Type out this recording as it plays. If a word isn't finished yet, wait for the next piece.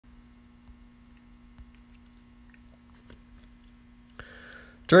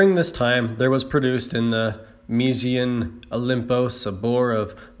During this time there was produced in the Mysian Olympos a boar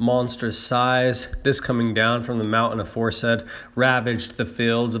of monstrous size. This, coming down from the mountain aforesaid, ravaged the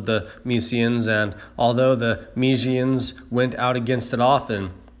fields of the Mysians, and although the Mysians went out against it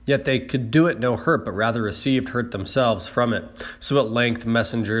often, yet they could do it no hurt, but rather received hurt themselves from it. So at length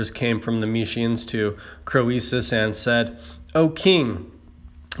messengers came from the Mysians to Croesus and said, "O king,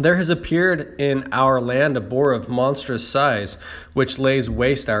 there has appeared in our land a boar of monstrous size, which lays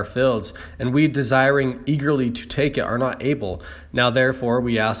waste our fields, and we, desiring eagerly to take it, are not able. Now therefore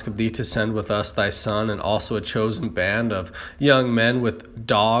we ask of thee to send with us thy son, and also a chosen band of young men with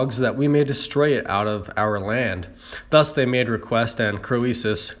dogs, that we may destroy it out of our land." Thus they made request, and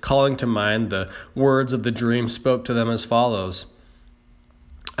Croesus, calling to mind the words of the dream, spoke to them as follows: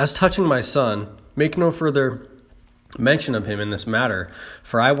 "As touching my son, make no further mention of him in this matter,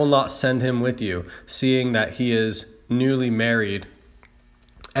 for I will not send him with you, seeing that he is newly married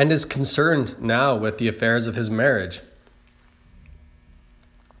and is concerned now with the affairs of his marriage.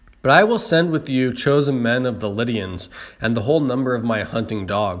 But I will send with you chosen men of the Lydians and the whole number of my hunting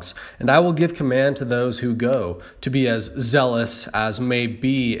dogs, and I will give command to those who go to be as zealous as may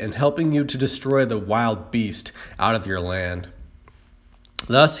be in helping you to destroy the wild beast out of your land."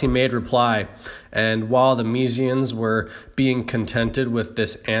 Thus he made reply, and while the Mysians were being contented with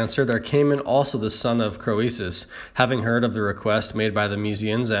this answer, there came in also the son of Croesus, having heard of the request made by the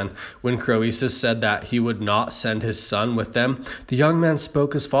Mysians. And when Croesus said that he would not send his son with them, the young man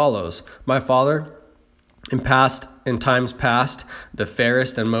spoke as follows: "My father, in times past, the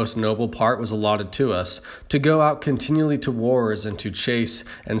fairest and most noble part was allotted to us, to go out continually to wars and to chase,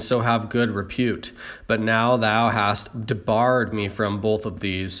 and so have good repute. But now thou hast debarred me from both of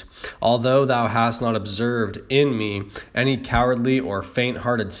these, although thou hast not observed in me any cowardly or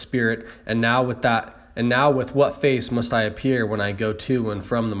faint-hearted spirit. And now with what face must I appear when I go to and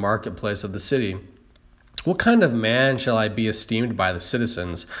from the marketplace of the city? What kind of man shall I be esteemed by the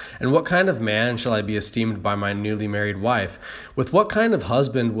citizens? And what kind of man shall I be esteemed by my newly married wife? With what kind of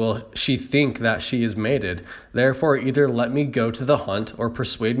husband will she think that she is mated? Therefore either let me go to the hunt, or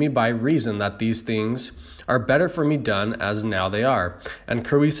persuade me by reason that these things are better for me done as now they are." And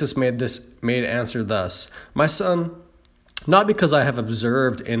Croesus made answer thus: "My son, not because I have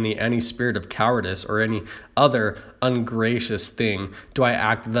observed in thee any spirit of cowardice or any other ungracious thing do I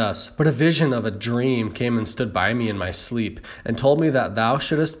act thus, but a vision of a dream came and stood by me in my sleep, and told me that thou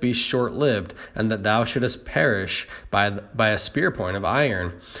shouldest be short-lived, and that thou shouldest perish by a spear point of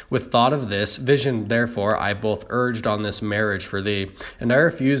iron. With thought of this vision, therefore, I both urged on this marriage for thee, and I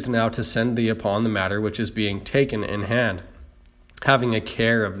refused now to send thee upon the matter which is being taken in hand, having a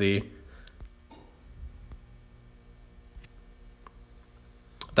care of thee,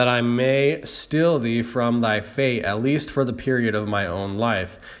 that I may still thee from thy fate, at least for the period of my own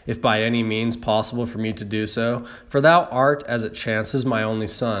life, if by any means possible for me to do so. For thou art, as it chances, my only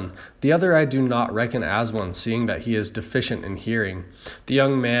son. The other I do not reckon as one, seeing that he is deficient in hearing." The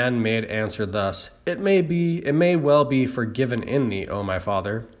young man made answer thus: It may well be forgiven in thee, O my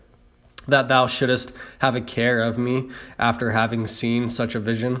father, that thou shouldest have a care of me after having seen such a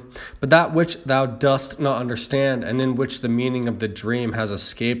vision. But that which thou dost not understand, and in which the meaning of the dream has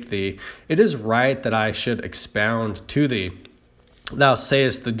escaped thee, it is right that I should expound to thee. Thou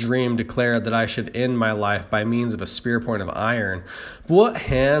sayest the dream declared that I should end my life by means of a spear point of iron. But what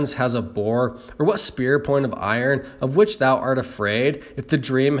hands has a boar, or what spear point of iron, of which thou art afraid? If the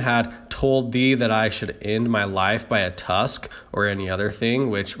dream had told thee that I should end my life by a tusk, or any other thing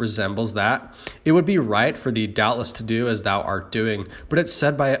which resembles that, it would be right for thee doubtless to do as thou art doing. But it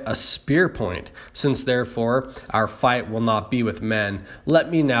said by a spear point. Since therefore our fight will not be with men,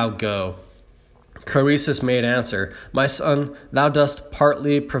 let me now go." Croesus made answer: "My son, thou dost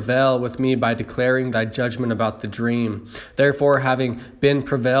partly prevail with me by declaring thy judgment about the dream. Therefore, having been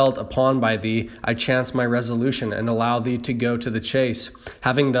prevailed upon by thee, I chance my resolution, and allow thee to go to the chase."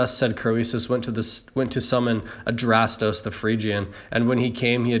 Having thus said, Croesus went to summon Adrastos the Phrygian, and when he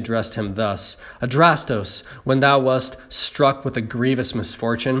came, he addressed him thus: "Adrastos, when thou wast struck with a grievous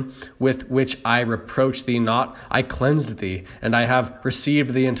misfortune, with which I reproach thee not, I cleansed thee, and I have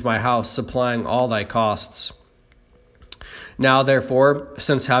received thee into my house, supplying all thy costs. Now, therefore,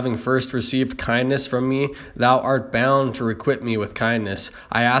 since having first received kindness from me, thou art bound to requite me with kindness,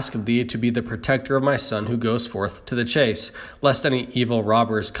 I ask of thee to be the protector of my son who goes forth to the chase, lest any evil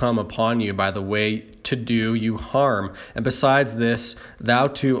robbers come upon you by the way to do you harm. And besides this, thou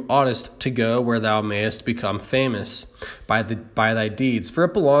too oughtest to go where thou mayest become famous by thy deeds, for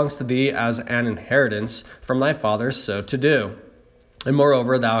it belongs to thee as an inheritance from thy fathers so to do." And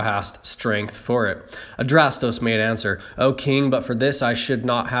moreover, thou hast strength for it. Adrastos made answer, O king, but for this I should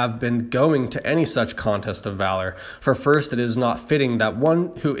not have been going to any such contest of valor. For first, it is not fitting that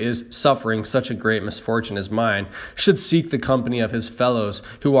one who is suffering such a great misfortune as mine should seek the company of his fellows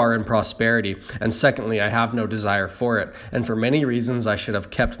who are in prosperity. And secondly, I have no desire for it, and for many reasons I should have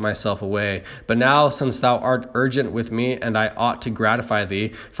kept myself away. But now, since thou art urgent with me, and I ought to gratify thee,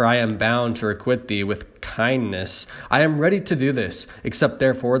 for I am bound to requite thee with kindness, I am ready to do this, except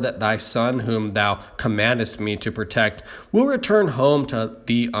therefore that thy son, whom thou commandest me to protect, will return home to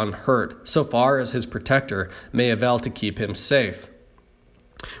thee unhurt, so far as his protector may avail to keep him safe.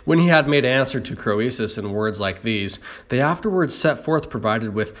 When he had made answer to Croesus in words like these, they afterwards set forth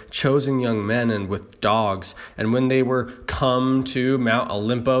provided with chosen young men and with dogs. And when they were come to Mount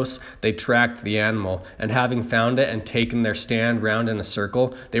Olympos, they tracked the animal, and having found it and taken their stand round in a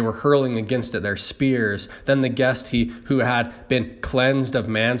circle, they were hurling against it their spears. Then the guest, he who had been cleansed of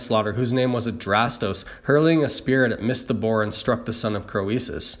manslaughter, whose name was Adrastos, hurling a spear at it, missed the boar and struck the son of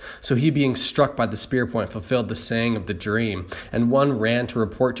Croesus. So he, being struck by the spear point, fulfilled the saying of the dream. And one ran to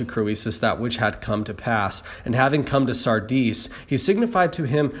report to Croesus that which had come to pass. And having come to Sardis, he signified to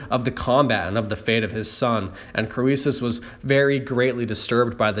him of the combat and of the fate of his son. And Croesus was very greatly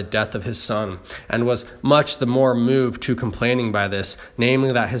disturbed by the death of his son, and was much the more moved to complaining by this,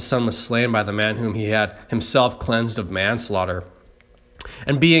 namely that his son was slain by the man whom he had himself cleansed of manslaughter.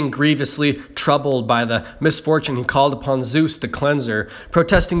 And being grievously troubled by the misfortune, he called upon Zeus the cleanser,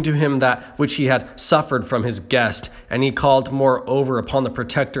 protesting to him that which he had suffered from his guest. And he called moreover upon the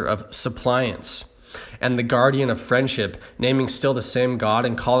protector of suppliance and the guardian of friendship, naming still the same God,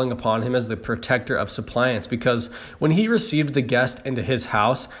 and calling upon him as the protector of suppliance, because when he received the guest into his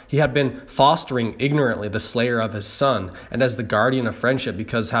house, he had been fostering ignorantly the slayer of his son, and as the guardian of friendship,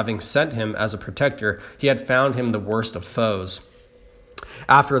 because having sent him as a protector, he had found him the worst of foes.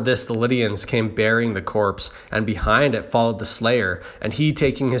 After this, the Lydians came bearing the corpse, and behind it followed the slayer. And he,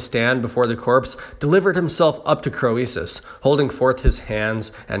 taking his stand before the corpse, delivered himself up to Croesus, holding forth his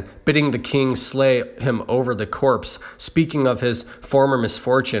hands, and bidding the king slay him over the corpse, speaking of his former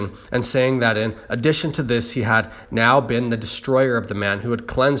misfortune, and saying that in addition to this he had now been the destroyer of the man who had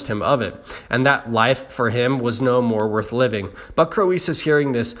cleansed him of it, and that life for him was no more worth living. But Croesus,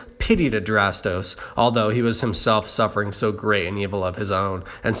 hearing this, pitied Adrastos, although he was himself suffering so great an evil of his own,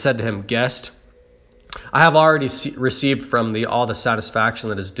 and said to him, Guest, I have already received from thee all the satisfaction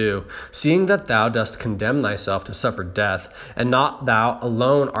that is due, seeing that thou dost condemn thyself to suffer death, and not thou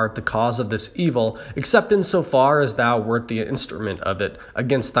alone art the cause of this evil, except in so far as thou wert the instrument of it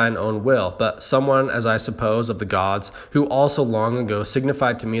against thine own will, but someone, as I suppose, of the gods, who also long ago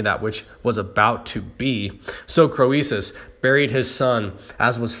signified to me that which was about to be. So Croesus buried his son,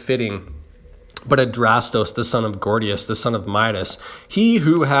 as was fitting. But Adrastos, the son of Gordius, the son of Midas, he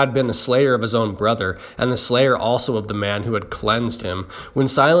who had been the slayer of his own brother, and the slayer also of the man who had cleansed him, when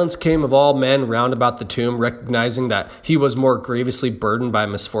silence came of all men round about the tomb, recognizing that he was more grievously burdened by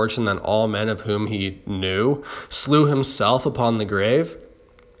misfortune than all men of whom he knew, slew himself upon the grave.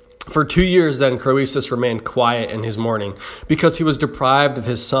 For 2 years then Croesus remained quiet in his mourning, because he was deprived of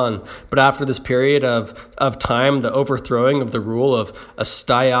his son. But after this period of time, the overthrowing of the rule of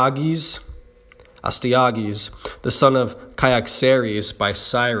Astyages, the son of Cyaxares, by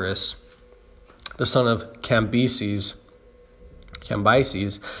Cyrus, the son of Cambyses,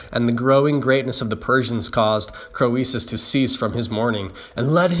 and the growing greatness of the Persians caused Croesus to cease from his mourning,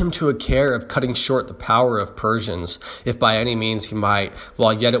 and led him to a care of cutting short the power of Persians, if by any means he might,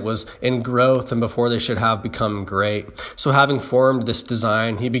 while yet it was in growth, and before they should have become great. So having formed this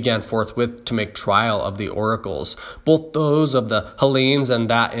design, he began forthwith to make trial of the oracles, both those of the Hellenes and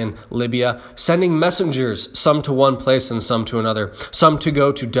that in Libya, sending messengers, some to one place and some to another, some to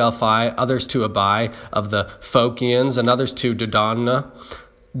go to Delphi, others to Abai of the Phocians, and others to Dodona,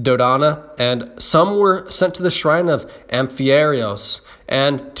 and some were sent to the shrine of Amphiaraos,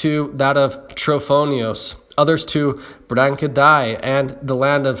 and to that of Trophonios, others to Branchidae and the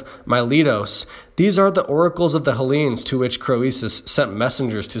land of Miletos. These are the oracles of the Hellenes, to which Croesus sent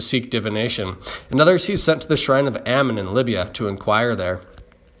messengers to seek divination, and others he sent to the shrine of Ammon in Libya to inquire there.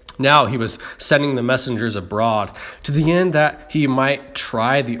 Now he was sending the messengers abroad, to the end that he might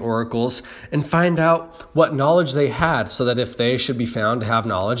try the oracles and find out what knowledge they had, so that if they should be found to have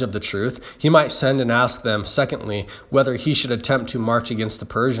knowledge of the truth, he might send and ask them, secondly, whether he should attempt to march against the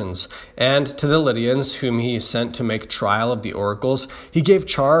Persians. And to the Lydians, whom he sent to make trial of the oracles, he gave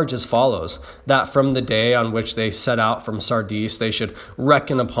charge as follows, that from the day on which they set out from Sardis, they should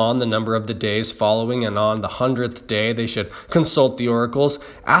reckon upon the number of the days following, and on the 100th day they should consult the oracles,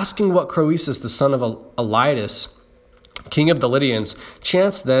 asking what Croesus, the son of Elytus, king of the Lydians,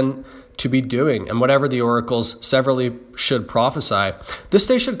 chanced then to be doing, and whatever the oracles severally should prophesy, this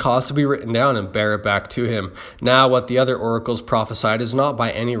they should cause to be written down and bear it back to him. Now what the other oracles prophesied is not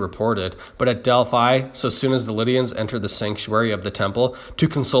by any reported, but at Delphi, so soon as the Lydians entered the sanctuary of the temple to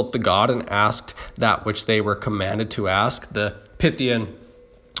consult the god and asked that which they were commanded to ask, the Pythian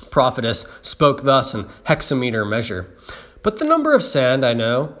prophetess spoke thus in hexameter measure. But the number of sand I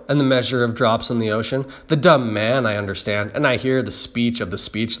know, and the measure of drops in the ocean. The dumb man I understand, and I hear the speech of the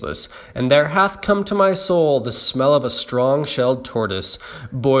speechless. And there hath come to my soul the smell of a strong-shelled tortoise,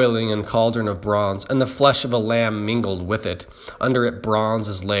 boiling in cauldron of bronze, and the flesh of a lamb mingled with it. Under it bronze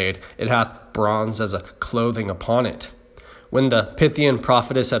is laid, it hath bronze as a clothing upon it. When the Pythian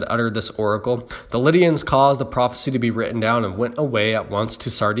prophetess had uttered this oracle, the Lydians caused the prophecy to be written down and went away at once to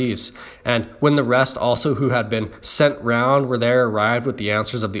Sardis. And when the rest also who had been sent round were there arrived with the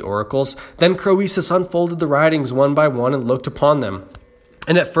answers of the oracles, then Croesus unfolded the writings one by one and looked upon them.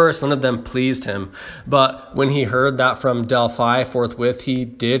 And at first none of them pleased him, but when he heard that from Delphi, forthwith he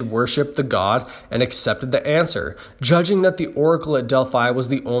did worship the god and accepted the answer, judging that the oracle at Delphi was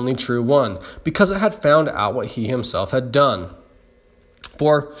the only true one, because it had found out what he himself had done.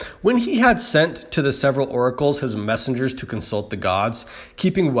 For when he had sent to the several oracles his messengers to consult the gods,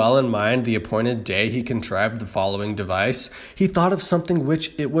 keeping well in mind the appointed day, he contrived the following device. He thought of something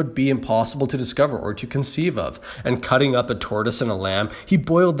which it would be impossible to discover or to conceive of, and cutting up a tortoise and a lamb, he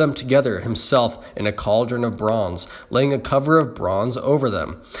boiled them together himself in a cauldron of bronze, laying a cover of bronze over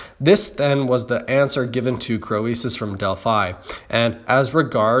them. This then was the answer given to Croesus from Delphi, and as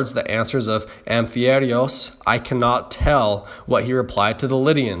regards the answers of Amphiaraos, I cannot tell what he replied to the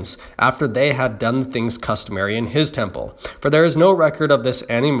Lydians after they had done the things customary in his temple, for there is no record of this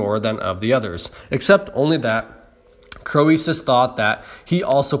any more than of the others, except only that Croesus thought that he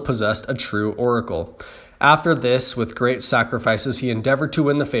also possessed a true oracle. After this, with great sacrifices, he endeavored to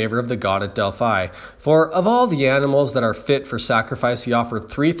win the favor of the god at Delphi. For of all the animals that are fit for sacrifice, he offered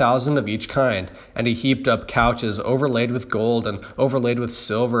 3,000 of each kind, and he heaped up couches overlaid with gold and overlaid with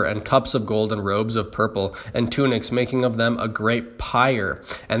silver, and cups of gold and robes of purple, and tunics, making of them a great pyre.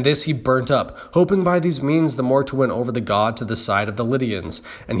 And this he burnt up, hoping by these means the more to win over the god to the side of the Lydians.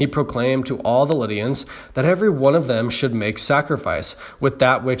 And he proclaimed to all the Lydians that every one of them should make sacrifice with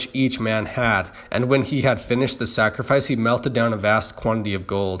that which each man had. And when he had finished the sacrifice, he melted down a vast quantity of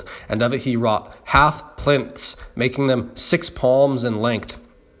gold, and of it he wrought half plinths, making them 6 palms in length,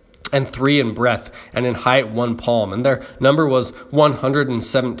 and 3 in breadth, and in height 1 palm, and their number was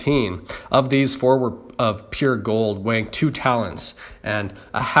 117. Of these 4 were of pure gold, weighing 2 talents, and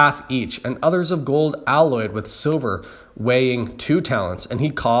a half each, and others of gold alloyed with silver, weighing 2 talents, and he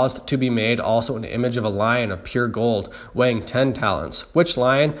caused to be made also an image of a lion of pure gold, weighing 10 talents, which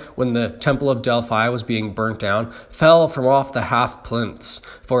lion, when the temple of Delphi was being burnt down, fell from off the half plinths,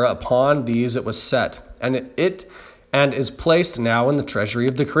 for upon these it was set, and is placed now in the treasury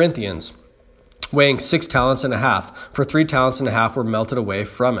of the Corinthians, weighing 6 talents and a half, for 3 talents and a half were melted away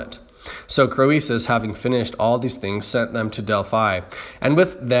from it. So Croesus, having finished all these things, sent them to Delphi, and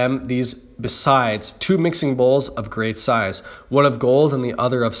with them these besides 2 mixing bowls of great size, one of gold and the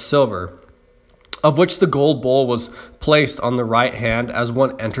other of silver, of which the gold bowl was placed on the right hand as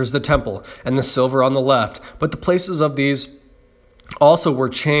one enters the temple, and the silver on the left. But the places of these also were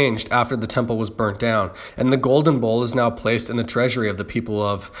changed after the temple was burnt down, and the golden bowl is now placed in the treasury of the people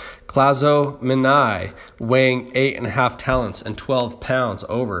of Clazomenae, weighing 8.5 talents and 12 pounds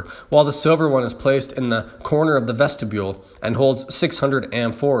over, while the silver one is placed in the corner of the vestibule and holds 600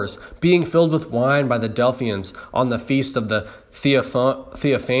 amphors, being filled with wine by the Delphians on the feast of the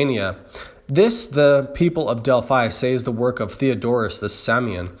Theophania. This the people of Delphi say is the work of Theodorus the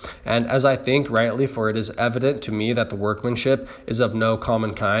Samian, and as I think rightly, for it is evident to me that the workmanship is of no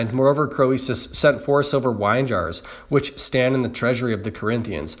common kind. Moreover, Croesus sent 4 silver wine jars, which stand in the treasury of the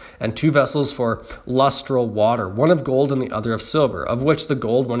Corinthians, and 2 vessels for lustral water, one of gold and the other of silver, of which the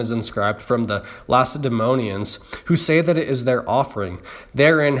gold one is inscribed from the Lacedaemonians, who say that it is their offering.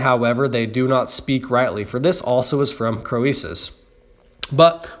 Therein, however, they do not speak rightly, for this also is from Croesus.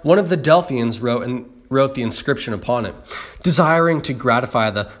 But one of the Delphians wrote the inscription upon it, desiring to gratify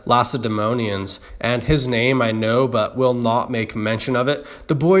the Lacedaemonians, and his name I know, but will not make mention of it.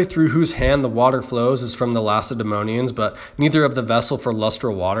 The boy through whose hand the water flows is from the Lacedaemonians, but neither of the vessel for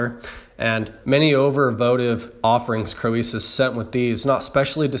lustral water. And many over-votive offerings Croesus sent with these, not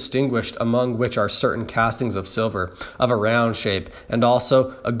specially distinguished, among which are certain castings of silver, of a round shape, and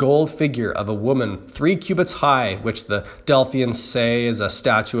also a gold figure of a woman 3 cubits high, which the Delphians say is a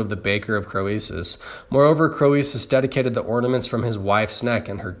statue of the baker of Croesus. Moreover, Croesus dedicated the ornaments from his wife's neck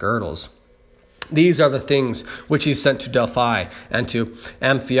and her girdles. These are the things which he sent to Delphi and to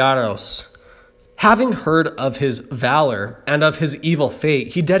Amphiaraos. Having heard of his valor and of his evil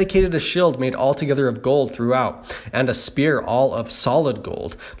fate, he dedicated a shield made altogether of gold throughout, and a spear all of solid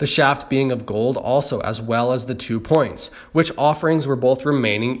gold, the shaft being of gold also, as well as the 2 points, which offerings were both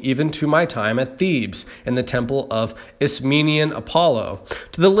remaining even to my time at Thebes, in the temple of Ismenian Apollo.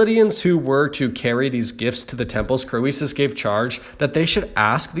 To the Lydians who were to carry these gifts to the temples, Croesus gave charge that they should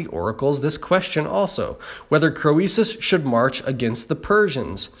ask the oracles this question also, whether Croesus should march against the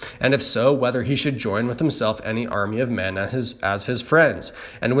Persians, and if so, whether he should join with himself any army of men as his friends.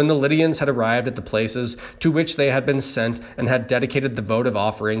 And when the Lydians had arrived at the places to which they had been sent and had dedicated the votive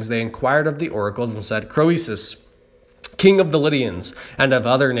offerings, they inquired of the oracles and said, Croesus, king of the Lydians and of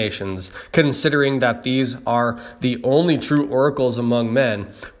other nations, considering that these are the only true oracles among men,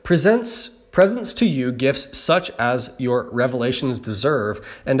 presents to you gifts such as your revelations deserve,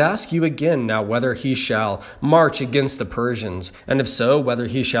 and ask you again now whether he shall march against the Persians, and if so, whether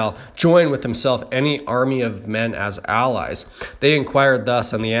he shall join with himself any army of men as allies. They inquired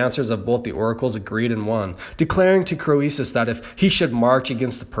thus, and the answers of both the oracles agreed in one, declaring to Croesus that if he should march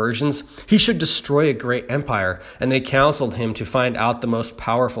against the Persians, he should destroy a great empire, and they counseled him to find out the most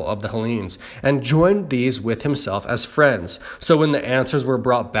powerful of the Hellenes, and join these with himself as friends. So when the answers were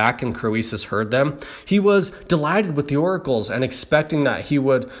brought back and Croesus heard them, he was delighted with the oracles and expecting that he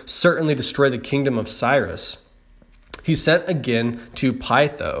would certainly destroy the kingdom of Cyrus. He sent again to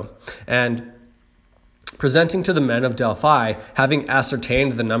Pytho, and presenting to the men of Delphi, having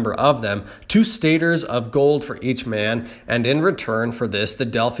ascertained the number of them, 2 staters of gold for each man, and in return for this the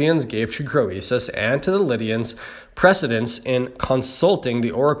Delphians gave to Croesus and to the Lydians precedence in consulting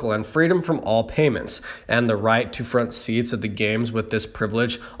the oracle and freedom from all payments, and the right to front seats at the games with this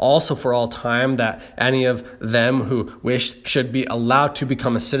privilege, also for all time, that any of them who wished should be allowed to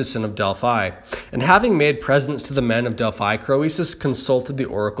become a citizen of Delphi. And having made presents to the men of Delphi, Croesus consulted the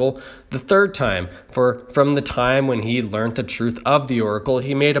oracle the 3rd time, for from the time when he learnt the truth of the oracle,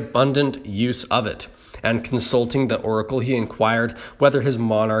 he made abundant use of it. And consulting the oracle, he inquired whether his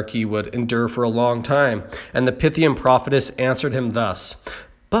monarchy would endure for a long time. And the Pythian prophetess answered him thus,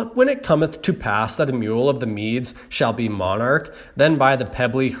 But when it cometh to pass that a mule of the Medes shall be monarch, then by the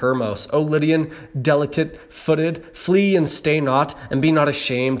pebbly Hermos, O Lydian, delicate-footed, flee and stay not, and be not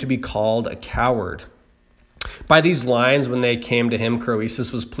ashamed to be called a coward. By these lines, when they came to him,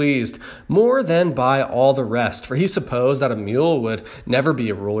 Croesus was pleased, more than by all the rest, for he supposed that a mule would never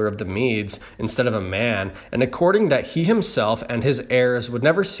be a ruler of the Medes instead of a man, and according that he himself and his heirs would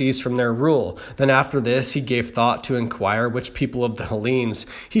never cease from their rule. Then after this he gave thought to inquire which people of the Hellenes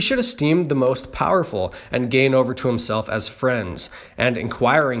he should esteem the most powerful, and gain over to himself as friends. And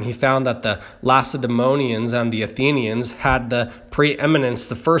inquiring, he found that the Lacedaemonians and the Athenians had the preeminence,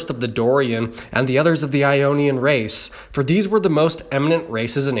 the first of the Dorian, and the others of the Ionian race, for these were the most eminent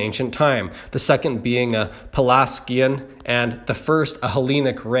races in ancient time, the second being a Pelasgian, and the first a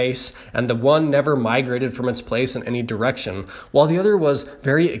Hellenic race, and the one never migrated from its place in any direction, while the other was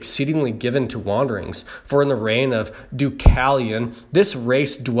very exceedingly given to wanderings. For in the reign of Deucalion, this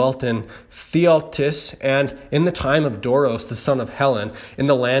race dwelt in Theotis, and in the time of Doros, the son of Helen, in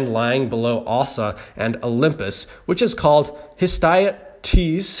the land lying below Ossa and Olympus, which is called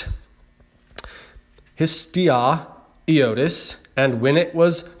Histiotis, and when it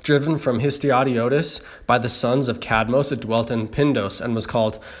was driven from Histiotis by the sons of Cadmos, it dwelt in Pindos, and was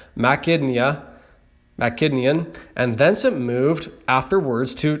called Macedonia, and thence it moved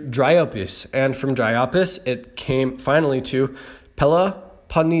afterwards to Dryopis, and from Dryopis it came finally to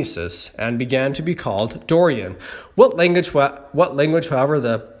Peloponnesus, and began to be called Dorian. What language, however,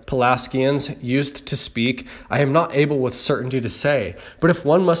 the Pelasgians used to speak, I am not able with certainty to say, but if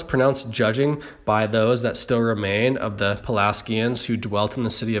one must pronounce, judging by those that still remain of the Pelasgians who dwelt in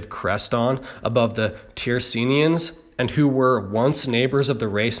the city of Creston above the Tyrcenians, and who were once neighbors of the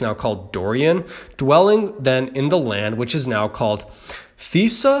race now called Dorian, dwelling then in the land which is now called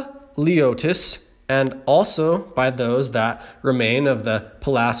Thessaliotis, and also by those that remain of the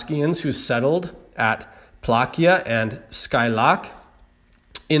Pelasgians who settled at Placia and Skylac,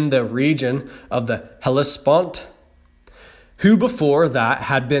 in the region of the Hellespont, who before that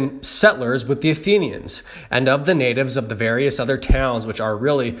had been settlers with the Athenians, and of the natives of the various other towns which are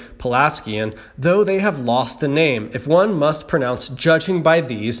really Pelasgian, though they have lost the name. If one must pronounce, judging by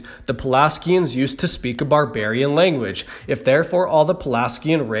these, the Pelasgians used to speak a barbarian language. If therefore all the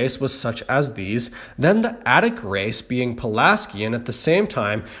Pelasgian race was such as these, then the Attic race, being Pelasgian at the same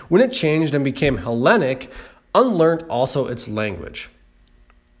time, when it changed and became Hellenic, unlearnt also its language.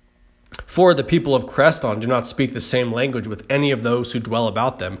 For the people of Creston do not speak the same language with any of those who dwell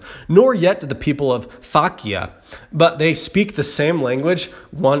about them, nor yet do the people of Phakia, but they speak the same language,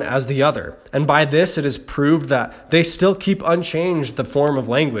 one as the other. And by this it is proved that they still keep unchanged the form of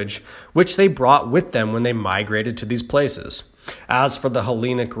language which they brought with them when they migrated to these places. As for the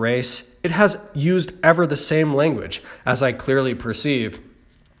Hellenic race, it has used ever the same language, as I clearly perceive,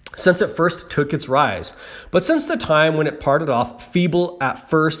 since it first took its rise. But since the time when it parted off feeble at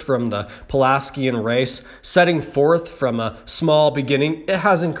first from the Pelasgian race, setting forth from a small beginning, it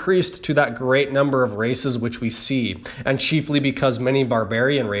has increased to that great number of races which we see, and chiefly because many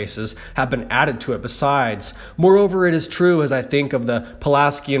barbarian races have been added to it besides. Moreover, it is true, as I think of the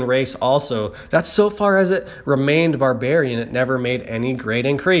Pelasgian race also, that so far as it remained barbarian, it never made any great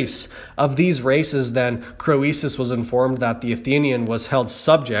increase. Of these races, then, Croesus was informed that the Athenian was held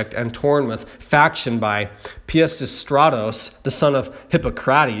subject and torn with faction by Pisistratos, the son of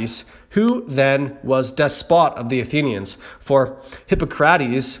Hippocrates, who then was despot of the Athenians. For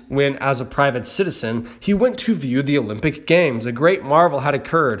Hippocrates, when as a private citizen he went to view the Olympic Games, a great marvel had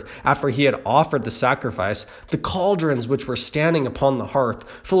occurred after he had offered the sacrifice. The cauldrons which were standing upon the hearth,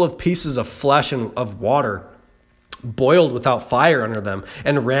 full of pieces of flesh and of water, boiled without fire under them,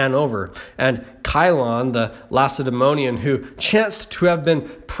 and ran over. And Chilon, the Lacedaemonian, who chanced to have been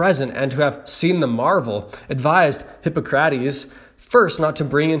present and to have seen the marvel, advised Hippocrates first not to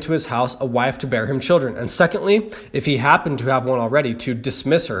bring into his house a wife to bear him children, and secondly, if he happened to have one already, to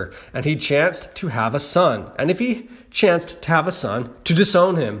dismiss her, and he chanced to have a son, and if he chanced to have a son, to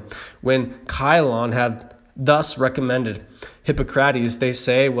disown him. When Chilon had thus recommended, Hippocrates, they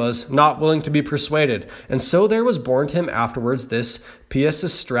say, was not willing to be persuaded, and so there was born to him afterwards this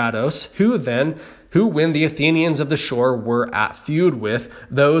Pisistratos, who when the Athenians of the shore were at feud with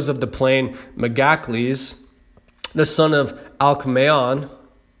those of the plain Megacles, the son of Alcmaeon,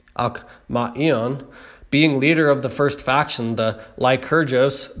 being leader of the first faction, the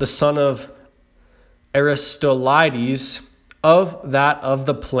Lycurgos, the son of Aristolides, of that of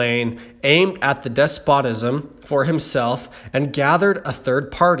the plain, aimed at the despotism for himself and gathered a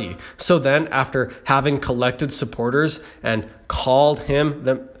third party. So then, after having collected supporters and called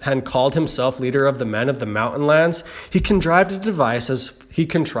himself leader of the men of the mountain lands, he contrived a device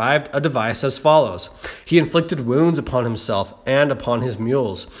as follows. He inflicted wounds upon himself and upon his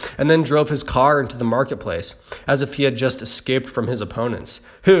mules, and then drove his car into the marketplace, as if he had just escaped from his opponents,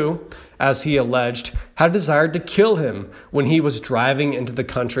 who, as he alleged, had desired to kill him when he was driving into the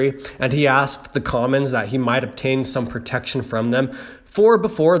country, and he asked the commons that he might obtain some protection from them, for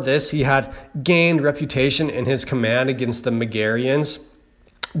before this he had gained reputation in his command against the Megarians,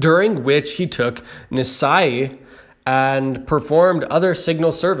 during which he took Nisaea and performed other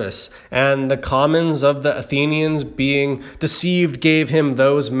signal service, and the commons of the Athenians, being deceived, gave him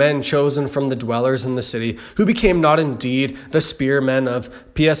those men chosen from the dwellers in the city, who became not indeed the spearmen of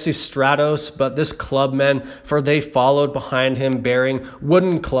Pisistratos, but this clubmen, for they followed behind him bearing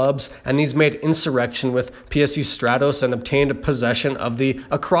wooden clubs, and these made insurrection with Pisistratos and obtained possession of the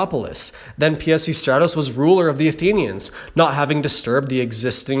Acropolis. Then Pisistratos was ruler of the Athenians, not having disturbed the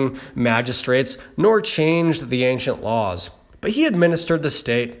existing magistrates, nor changed the ancient laws, but he administered the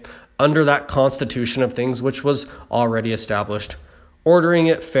state under that constitution of things which was already established, ordering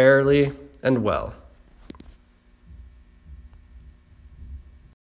it fairly and well.